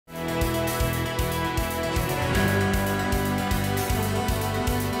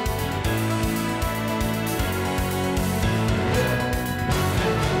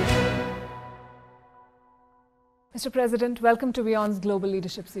Mr. President, welcome to WION's Global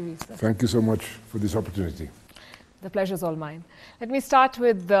Leadership Series. Thank you so much for this opportunity. The pleasure is all mine. Let me start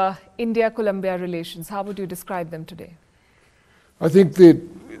with the India-Colombia relations. How would you describe them today? I think that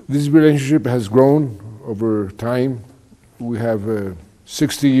this relationship has grown over time. We have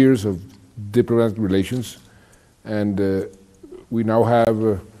 60 years of diplomatic relations, and we now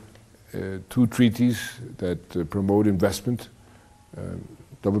have two treaties that promote investment,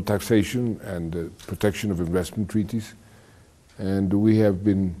 double taxation and protection of investment treaties. And we have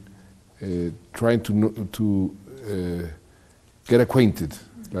been trying to get acquainted.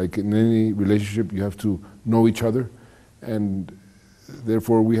 Like in any relationship, you have to know each other, and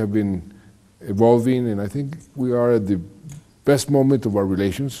therefore we have been evolving, and I think we are at the best moment of our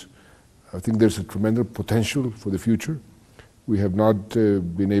relations. I think there's a tremendous potential for the future. We have not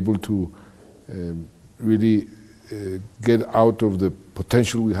been able to really get out of the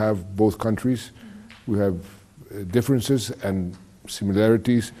potential we have, both countries. We have differences and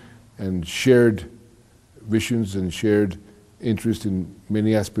similarities and shared visions and shared interest in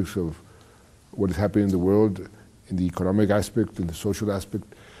many aspects of what is happening in the world, in the economic aspect, in the social aspect.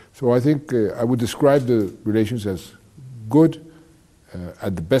 So I think I would describe the relations as good,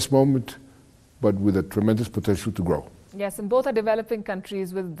 at the best moment, but with a tremendous potential to grow. Yes, and both are developing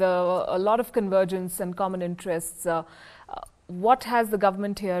countries with a lot of convergence and common interests. What has the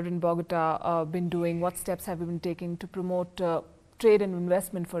government here in Bogota been doing? What steps have you been taking to promote trade and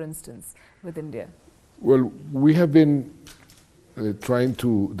investment, for instance, with India? Well, we have been trying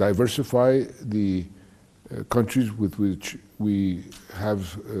to diversify the countries with which we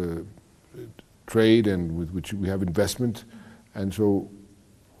have trade and with which we have investment. And so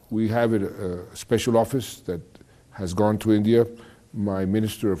we have a special office that has gone to India. My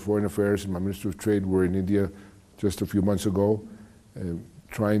Minister of Foreign Affairs and my Minister of Trade were in India just a few months ago,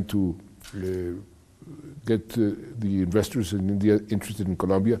 trying to get the investors in India interested in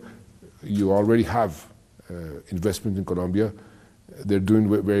Colombia. You already have investment in Colombia. They're doing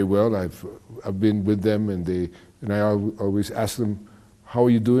very well. I've been with them, and I always ask them, how are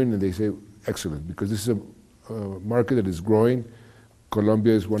you doing? And they say, excellent, because this is a market that is growing.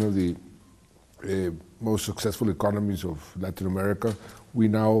 Colombia is one of the most successful economies of Latin America. We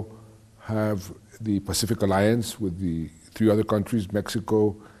now have the Pacific Alliance with the three other countries,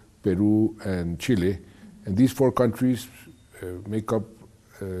 Mexico, Peru, and Chile. And these four countries make up,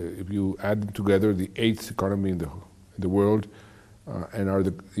 if you add them together, the 8th economy in the world, and are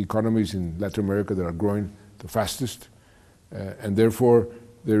the economies in Latin America that are growing the fastest. And therefore,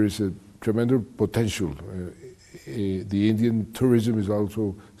 there is a tremendous potential. The Indian tourism is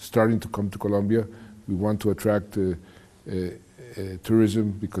also starting to come to Colombia. We want to attract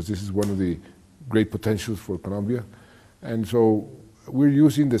tourism because this is one of the great potentials for Colombia. And so we're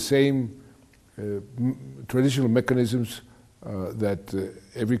using the same traditional mechanisms that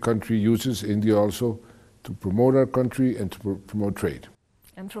every country uses, India also, to promote our country and to promote trade.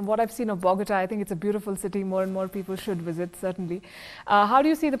 And from what I've seen of Bogota, I think it's a beautiful city. More and more people should visit, certainly. How do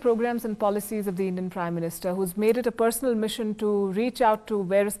you see the programs and policies of the Indian Prime Minister, who's made it a personal mission to reach out to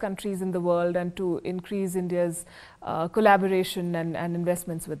various countries in the world and to increase India's collaboration and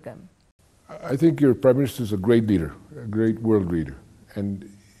investments with them? I think your Prime Minister is a great leader, a great world leader, and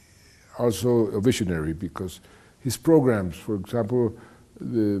also a visionary, because his programs, for example,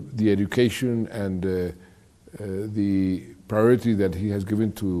 the education and the priority that he has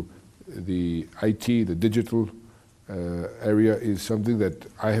given to the IT, the digital area, is something that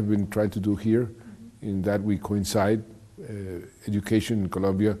I have been trying to do here, in that we coincide. Education in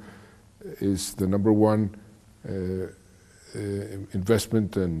Colombia is the #1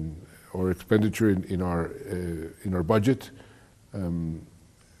 investment or expenditure in our budget.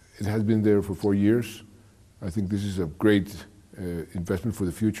 It has been there for 4 years. I think this is a great investment for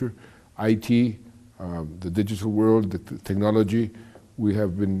the future. IT, the digital world, the technology, we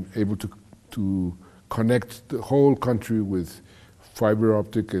have been able to connect the whole country with fiber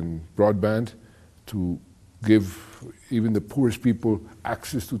optic and broadband to give even the poorest people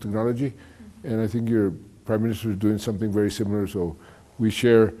access to technology. And I think your Prime Minister is doing something very similar, so we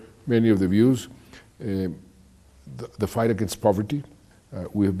share many of the views. The fight against poverty,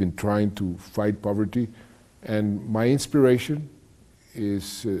 we have been trying to fight poverty, and my inspiration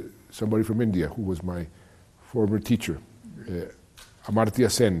is somebody from India who was my former teacher, Amartya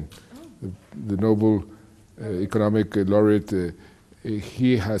Sen, the Nobel Economic Laureate.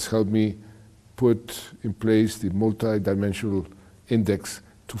 He has helped me put in place the multi-dimensional index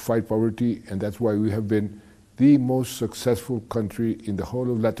to fight poverty, and that's why we have been the most successful country in the whole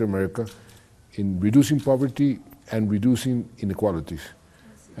of Latin America in reducing poverty and reducing inequalities.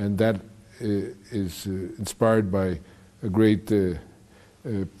 And that is inspired by a great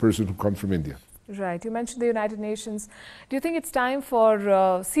person who comes from India. Right. You mentioned the United Nations. Do you think it's time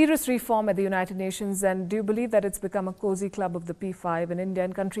for serious reform at the United Nations, and do you believe that it's become a cozy club of the P5 and India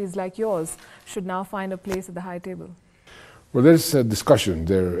and countries like yours should now find a place at the high table? Well, there's a discussion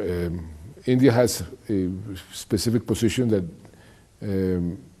there. India has a specific position that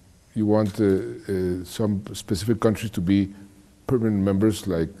you want some specific countries to be permanent members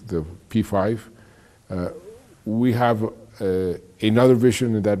like the P5. We have another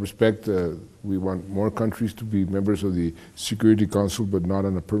vision in that respect. We want more countries to be members of the Security Council, but not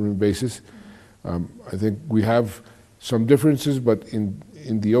on a permanent basis. I think we have some differences, but in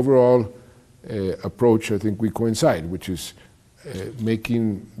the overall approach, I think we coincide, which is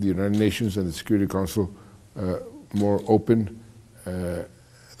making the United Nations and the Security Council more open,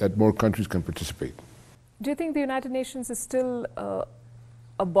 that more countries can participate. Do you think the United Nations is still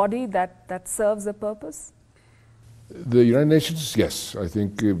a body that serves a purpose? The United Nations, yes. I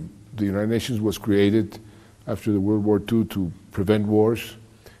think the United Nations was created after the World War II to prevent wars.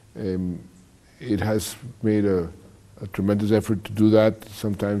 It has made a tremendous effort to do that.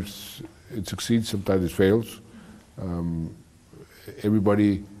 Sometimes it succeeds, sometimes it fails.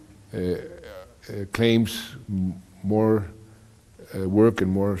 Everybody claims more work and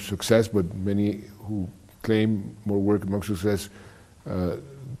more success, but many who claim more work and more success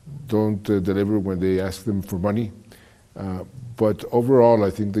don't deliver when they ask them for money. But overall, I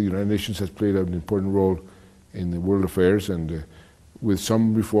think the United Nations has played an important role in the world affairs, and with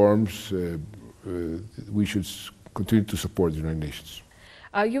some reforms, we should continue to support the United Nations.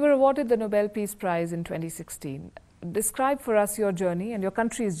 You were awarded the Nobel Peace Prize in 2016. Describe for us your journey and your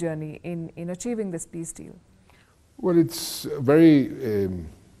country's journey in achieving this peace deal. Well, it's a very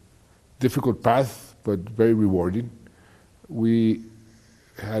difficult path, but very rewarding. We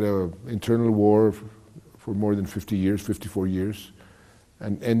had an internal war for more than 50 years, 54 years,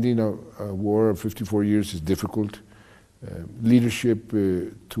 and ending a war of 54 years is difficult. Leadership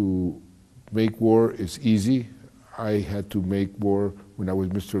to make war is easy. I had to make war when I was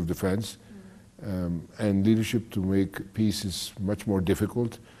Minister of Defense, and leadership to make peace is much more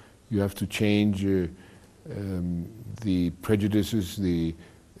difficult. You have to change the prejudices, the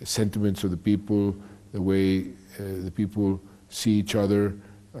sentiments of the people, the way the people see each other.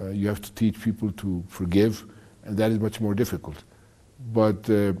 You have to teach people to forgive, and that is much more difficult. But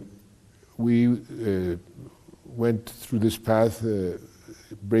we went through this path,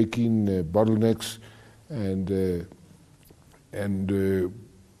 breaking bottlenecks and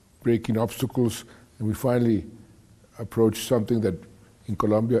breaking obstacles, and we finally approached something that in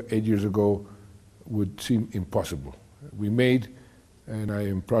Colombia 8 years ago would seem impossible. We made, and I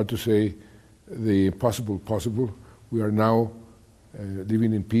am proud to say, the impossible possible. We are now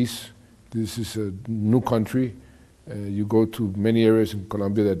living in peace. This is a new country. You go to many areas in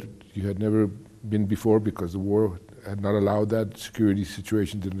Colombia that you had never been before because the war had not allowed that, security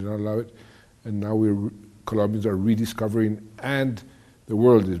situation did not allow it, and now Colombians are rediscovering, and the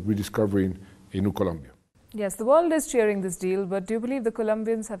world is rediscovering a new Colombia. Yes, the world is cheering this deal, but do you believe the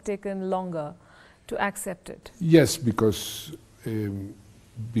Colombians have taken longer to accept it? Yes, because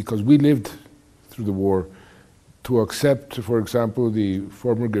we lived through the war. To accept, for example, the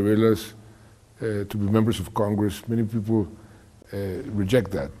former guerrillas to be members of Congress, many people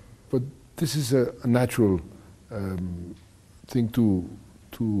reject that. But this is a natural thing to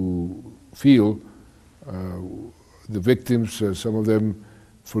feel. The victims, some of them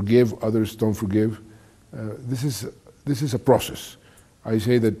forgive, others don't forgive. This is a process. I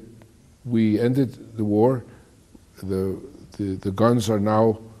say that we ended the war. The guns are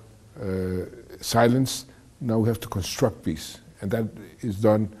now silenced. Now we have to construct peace, and that is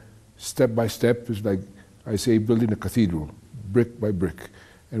done step by step. It's like, I say, building a cathedral, brick by brick,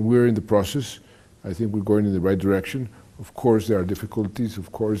 and we're in the process. I think we're going in the right direction. Of course, there are difficulties.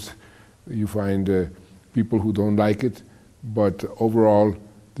 Of course, you find people who don't like it, but overall,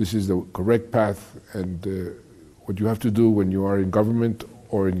 this is the correct path, and what you have to do when you are in government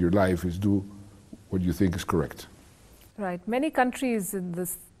or in your life is do what you think is correct. Right. Many countries in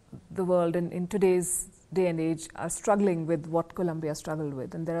the world in today's day and age are struggling with what Colombia struggled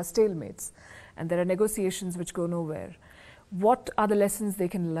with, and there are stalemates and there are negotiations which go nowhere. What are the lessons they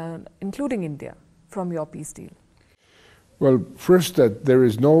can learn, including India, from your peace deal? Well, first, that there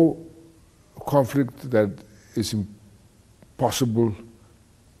is no conflict that is impossible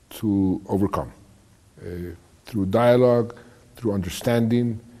to overcome. Through dialogue, through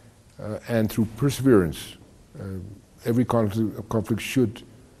understanding, and through perseverance. Every conflict should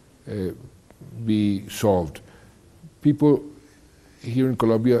be solved. People here in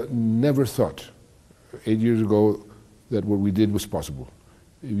Colombia never thought 8 years ago that what we did was possible.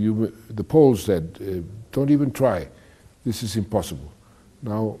 The polls said, don't even try, this is impossible.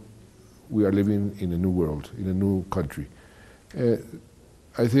 Now we are living in a new world, in a new country.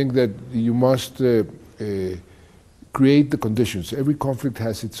 I think that you must create the conditions. Every conflict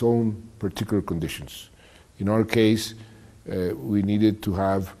has its own particular conditions. In our case, we needed to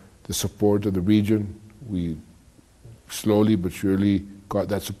have the support of the region. We slowly but surely got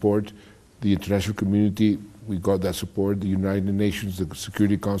that support. The international community, we got that support. The United Nations, the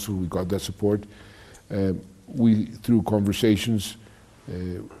Security Council, we got that support. We, through conversations,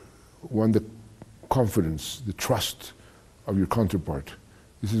 won the confidence, the trust of your counterpart.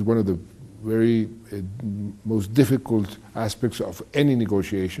 This is one of the very most difficult aspects of any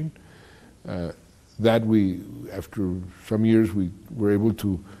negotiation. That we, after some years, we were able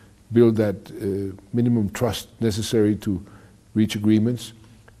to build that minimum trust necessary to reach agreements,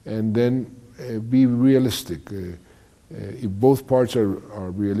 and then be realistic. If both parts are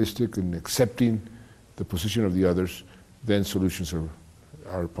realistic in accepting the position of the others, then solutions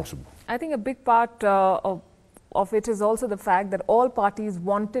are possible. I think a big part of it is also the fact that all parties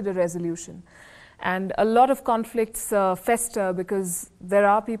wanted a resolution. And a lot of conflicts fester because there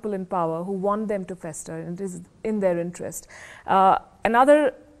are people in power who want them to fester, and it is in their interest.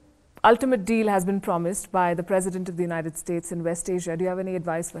 Another ultimate deal has been promised by the President of the United States in West Asia. Do you have any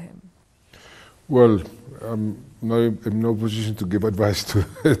advice for him? Well, I'm in no position to give advice to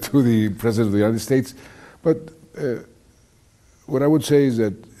the President of the United States, but what I would say is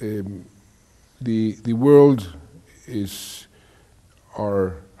that the world is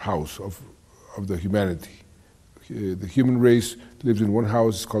our house of the humanity. The human race lives in one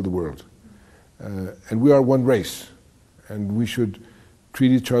house, it's called the world. And we are one race, and we should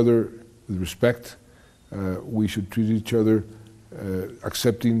treat each other with respect. We should treat each other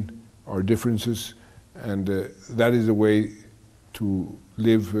accepting our differences, and that is a way to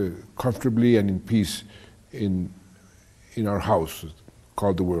live comfortably and in peace in our house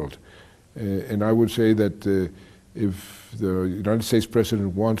called the world. And I would say that if the United States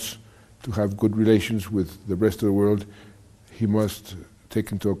President wants to have good relations with the rest of the world, he must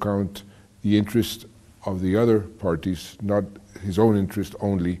take into account the interest of the other parties, not his own interest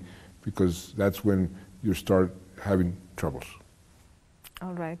only, because that's when you start having troubles.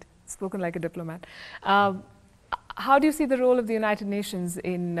 All right, spoken like a diplomat. How do you see the role of the United Nations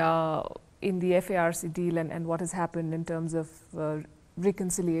in the FARC deal and what has happened in terms of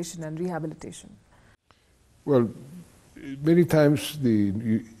reconciliation and rehabilitation? Well, many times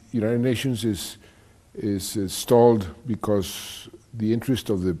the United Nations is stalled because the interest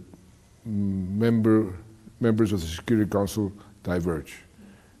of the members of the Security Council diverge.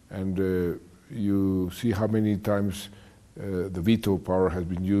 And you see how many times the veto power has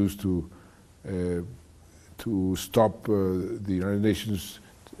been used to stop the United Nations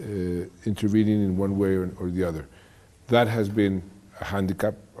intervening in one way or the other. That has been a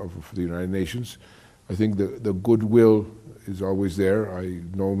handicap of the United Nations. I think the goodwill is always there. I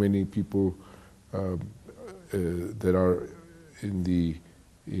know many people that are in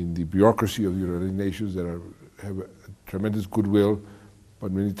the bureaucracy of the United Nations that have a tremendous goodwill,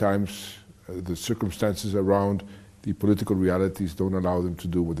 but many times the circumstances around the political realities don't allow them to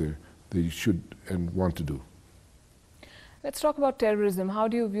do what they should and want to do. Let's talk about terrorism. How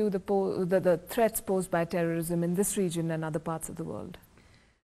do you view the threats posed by terrorism in this region and other parts of the world?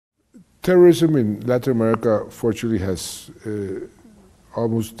 Terrorism in Latin America, fortunately, has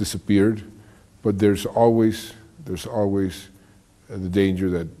almost disappeared, but there's always the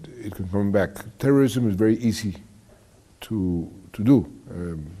danger that it can come back. Terrorism is very easy to do.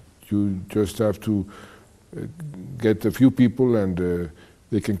 You just have to get a few people, and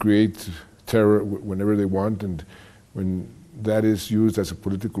they can create terror whenever they want. And when that is used as a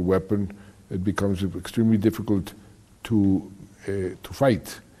political weapon, it becomes extremely difficult to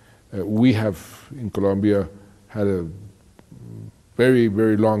fight. We have, in Colombia, had a very,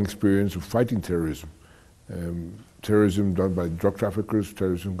 very long experience of fighting terrorism. Terrorism done by drug traffickers,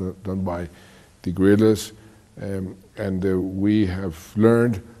 terrorism done by the guerrillas, and we have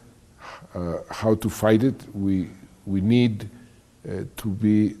learned how to fight it. We need to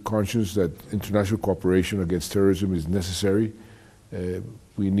be conscious that international cooperation against terrorism is necessary.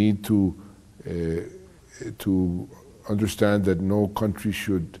 We need to understand that no country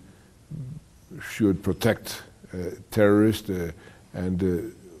should protect terrorists,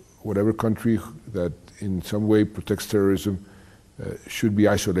 and whatever country that in some way protects terrorism should be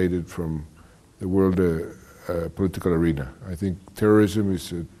isolated from the world political arena. I think terrorism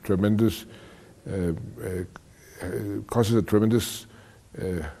is a tremendous, causes a tremendous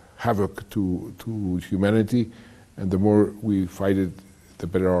havoc to humanity, and the more we fight it, the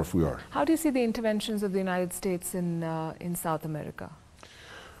better off we are. How do you see the interventions of the United States in South America?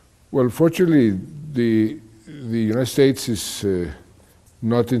 Well, fortunately, the United States is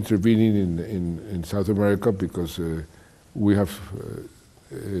not intervening in South America because we have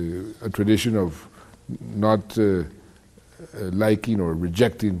a tradition of not liking or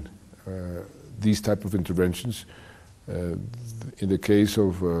rejecting these type of interventions. In the case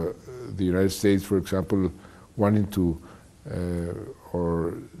of the United States, for example, wanting to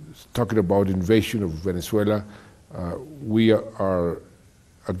or talking about invasion of Venezuela, we are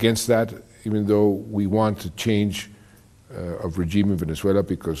against that, even though we want a change of regime in Venezuela,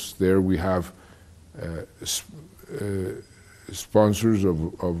 because there we have sponsors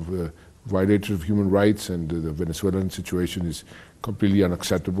of violators of human rights, and the Venezuelan situation is completely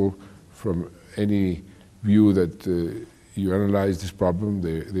unacceptable from any view that you analyze this problem.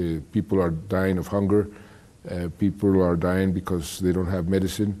 The people are dying of hunger, people are dying because they don't have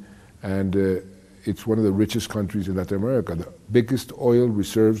medicine, and it's one of the richest countries in Latin America. The biggest oil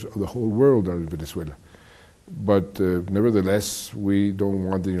reserves of the whole world are in Venezuela. But nevertheless, we don't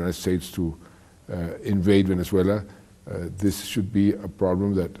want the United States to invade Venezuela. This should be a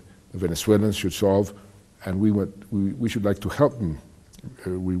problem that the Venezuelans should solve, and we should like to help them.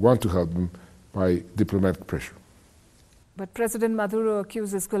 We want to help them by diplomatic pressure. But President Maduro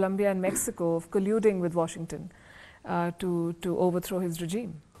accuses Colombia and Mexico of colluding with Washington to overthrow his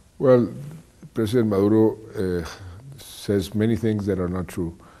regime. Well, President Maduro says many things that are not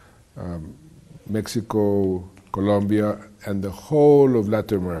true. Mexico, Colombia, and the whole of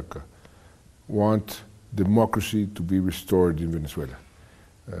Latin America want democracy to be restored in Venezuela.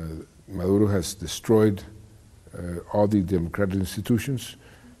 Maduro has destroyed all the democratic institutions.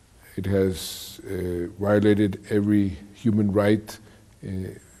 It has violated every human right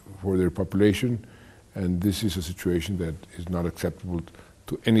for their population, and this is a situation that is not acceptable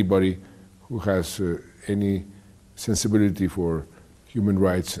to anybody who has any sensibility for human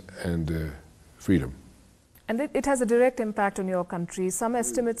rights and freedom. And it has a direct impact on your country. Some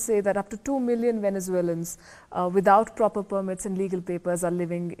estimates say that up to 2 million Venezuelans without proper permits and legal papers are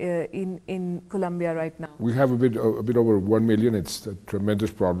living in Colombia right now. We have a bit over 1 million. It's a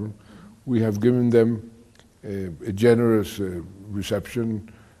tremendous problem. We have given them a generous reception.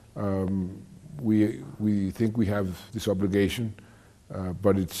 We think we have this obligation,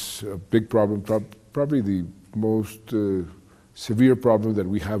 but it's a big problem, probably the most severe problem that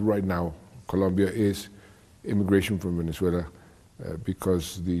we have right now. Colombia is immigration from Venezuela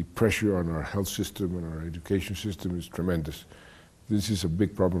because the pressure on our health system and our education system is tremendous. This is a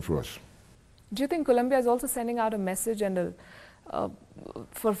big problem for us. Do you think Colombia is also sending out a message and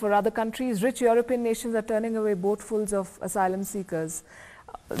for other countries? Rich European nations are turning away boatfuls of asylum seekers.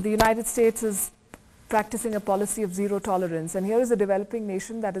 The United States is practicing a policy of zero tolerance, and here is a developing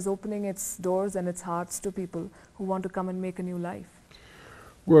nation that is opening its doors and its hearts to people who want to come and make a new life.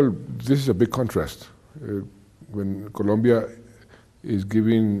 Well, this is a big contrast. When Colombia is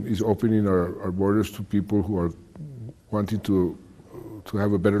opening our borders to people who are wanting to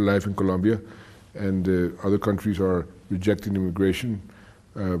have a better life in Colombia, and other countries are rejecting immigration,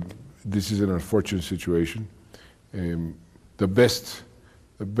 this is an unfortunate situation. The best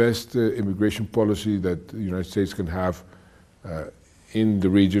immigration policy that the United States can have in the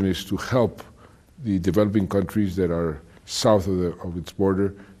region is to help the developing countries that are south of its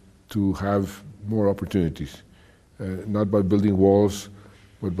border to have more opportunities, not by building walls,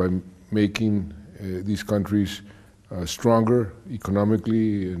 but by making these countries stronger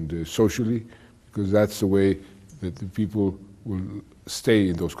economically and socially, because that's the way that the people will stay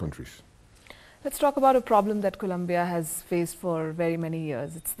in those countries. Let's talk about a problem that Colombia has faced for very many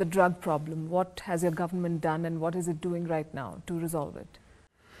years. It's the drug problem. What has your government done, and what is it doing right now to resolve it?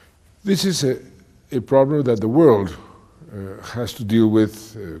 This is a problem that the world has to deal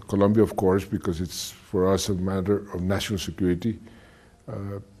with. Colombia, of course, because it's for us a matter of national security.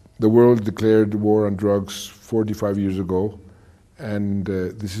 The world declared war on drugs 45 years ago, and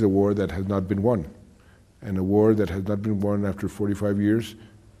this is a war that has not been won. And a war that has not been won after 45 years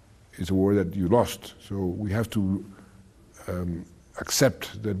is a war that you lost. So we have to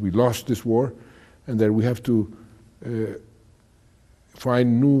accept that we lost this war, and that we have to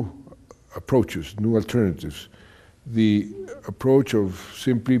find new approaches, new alternatives. The approach of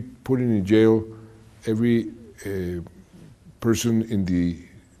simply putting in jail every person in the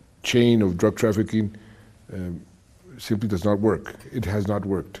chain of drug trafficking simply does not work. It has not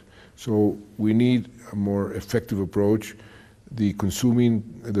worked. So we need a more effective approach. The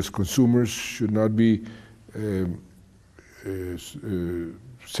consumers should not be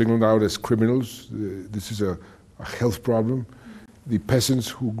singled out as criminals. This is a health problem. The peasants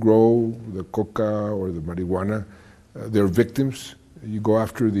who grow the coca or the marijuana, they're victims. You go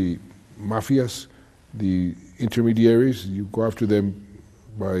after the mafias, the intermediaries, you go after them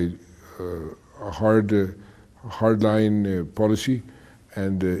by a hardline policy,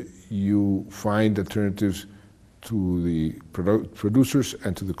 and you find alternatives to the producers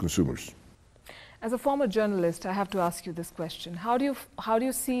and to the consumers. As a former journalist, I have to ask you this question. How do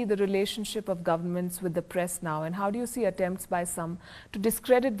you see the relationship of governments with the press now, and how do you see attempts by some to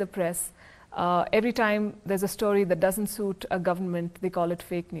discredit the press? Every time there's a story that doesn't suit a government, they call it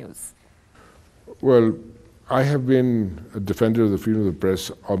fake news. Well, I have been a defender of the freedom of the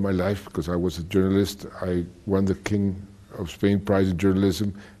press all my life because I was a journalist. I won the King of Spain Prize in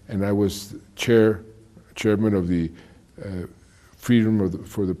Journalism, and I was chairman of the Freedom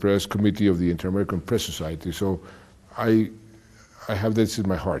for the Press Committee of the Inter-American Press Society. So I have this in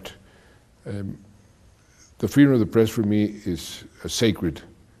my heart. The freedom of the press for me is a sacred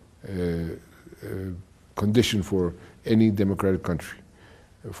condition for any democratic country,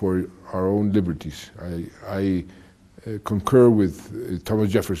 for our own liberties. I concur with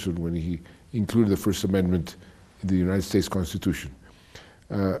Thomas Jefferson when he included the First Amendment in the United States Constitution.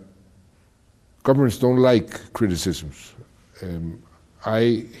 Governments don't like criticisms.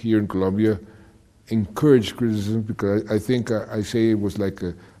 I, here in Colombia, encourage criticism because I think I say it was like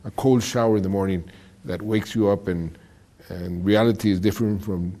a cold shower in the morning that wakes you up, and reality is different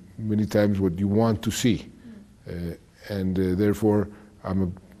from many times what you want to see. Therefore, I'm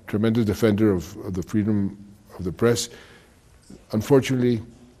a tremendous defender of the freedom of the press. Unfortunately,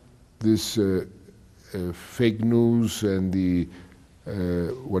 this fake news and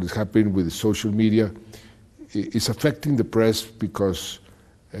what is happening with social media is affecting the press because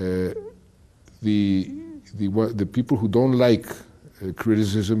the people who don't like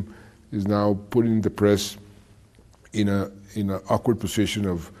criticism is now putting the press in an awkward position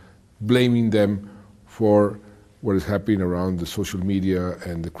of blaming them for what is happening around the social media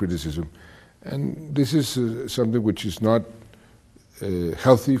and the criticism. And this is something which is not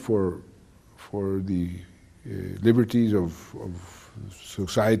healthy for the liberties of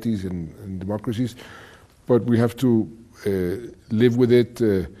societies and democracies. But we have to live with it,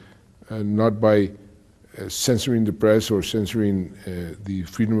 not by censoring the press or censoring the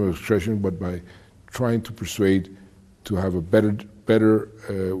freedom of expression, but by trying to persuade to have a better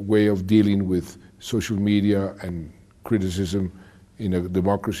way of dealing with social media and criticism in a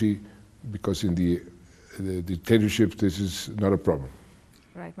democracy, because in the dictatorship this is not a problem.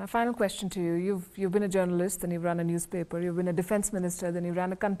 Right. My final question to you. You've been a journalist, then you've run a newspaper. You've been a defense minister, then you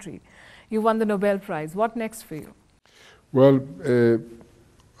ran a country. You won the Nobel Prize. What next for you? Well,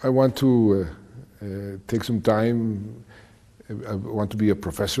 I want to take some time. I want to be a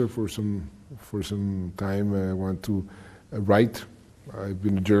professor for some time. I want to write. I've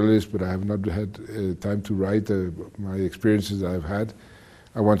been a journalist, but I have not had time to write my experiences I've had.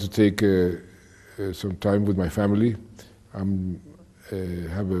 I want to take some time with my family.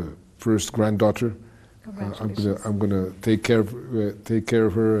 Have a first granddaughter. I'm gonna take care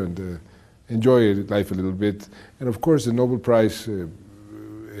of her and enjoy life a little bit. And of course, the Nobel Prize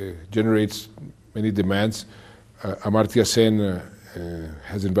generates many demands. Amartya Sen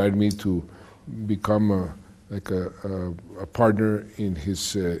has invited me to become a partner in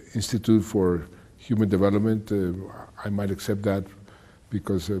his Institute for Human Development. I might accept that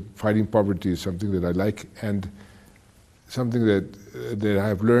because fighting poverty is something that I like, and something that I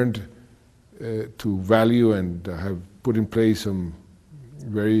have learned to value, and have put in place some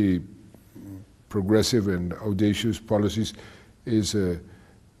very progressive and audacious policies, is the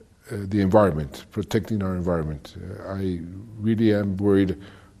environment, protecting our environment. I really am worried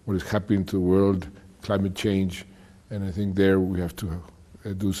what is happening to the world, climate change, and I think there we have to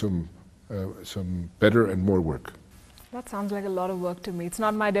do some better and more work. That sounds like a lot of work to me. It's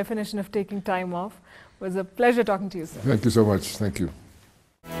not my definition of taking time off. It was a pleasure talking to you, sir. Thank you so much. Thank you.